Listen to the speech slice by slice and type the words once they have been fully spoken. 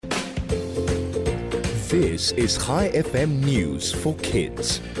This is ChaiFM News for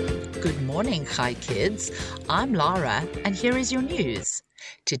Kids. Good morning, Hi Kids. I'm Lara, and here is your news.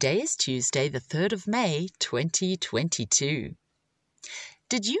 Today is Tuesday, the 3rd of May, 2022.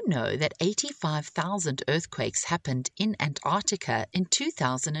 Did you know that 85,000 earthquakes happened in Antarctica in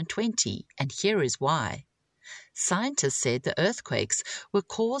 2020? And here is why. Scientists said the earthquakes were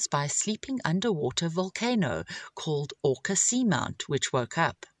caused by a sleeping underwater volcano called Orca Seamount, which woke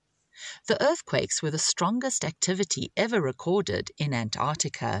up. The earthquakes were the strongest activity ever recorded in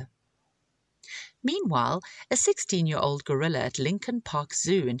Antarctica. Meanwhile, a 16-year-old gorilla at Lincoln Park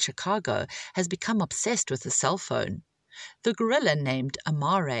Zoo in Chicago has become obsessed with a cell phone. The gorilla, named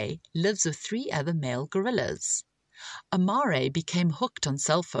Amare, lives with 3 other male gorillas. Amare became hooked on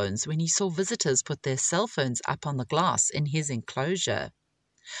cell phones when he saw visitors put their cell phones up on the glass in his enclosure.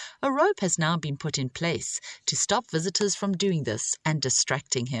 A rope has now been put in place to stop visitors from doing this and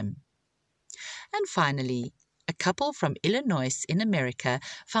distracting him. And finally, a couple from Illinois in America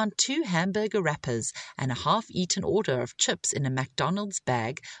found 2 hamburger wrappers and a half-eaten order of chips in a McDonald's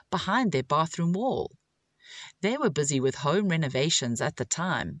bag behind their bathroom wall. They were busy with home renovations at the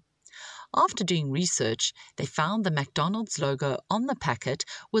time. After doing research, they found the McDonald's logo on the packet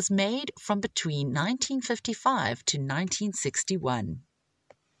was made from between 1955 to 1961.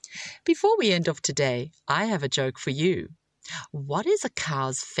 Before we end off today, I have a joke for you. What is a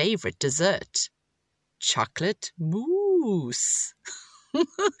cow's favorite dessert? Chocolate mousse.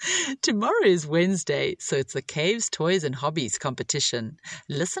 Tomorrow is Wednesday, so it's the Caves, Toys and Hobbies competition.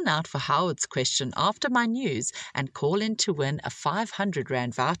 Listen out for Howard's question after my news and call in to win a 500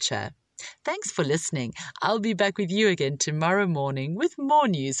 Rand voucher. Thanks for listening. I'll be back with you again tomorrow morning with more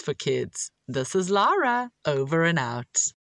news for kids. This is Lara, over and out.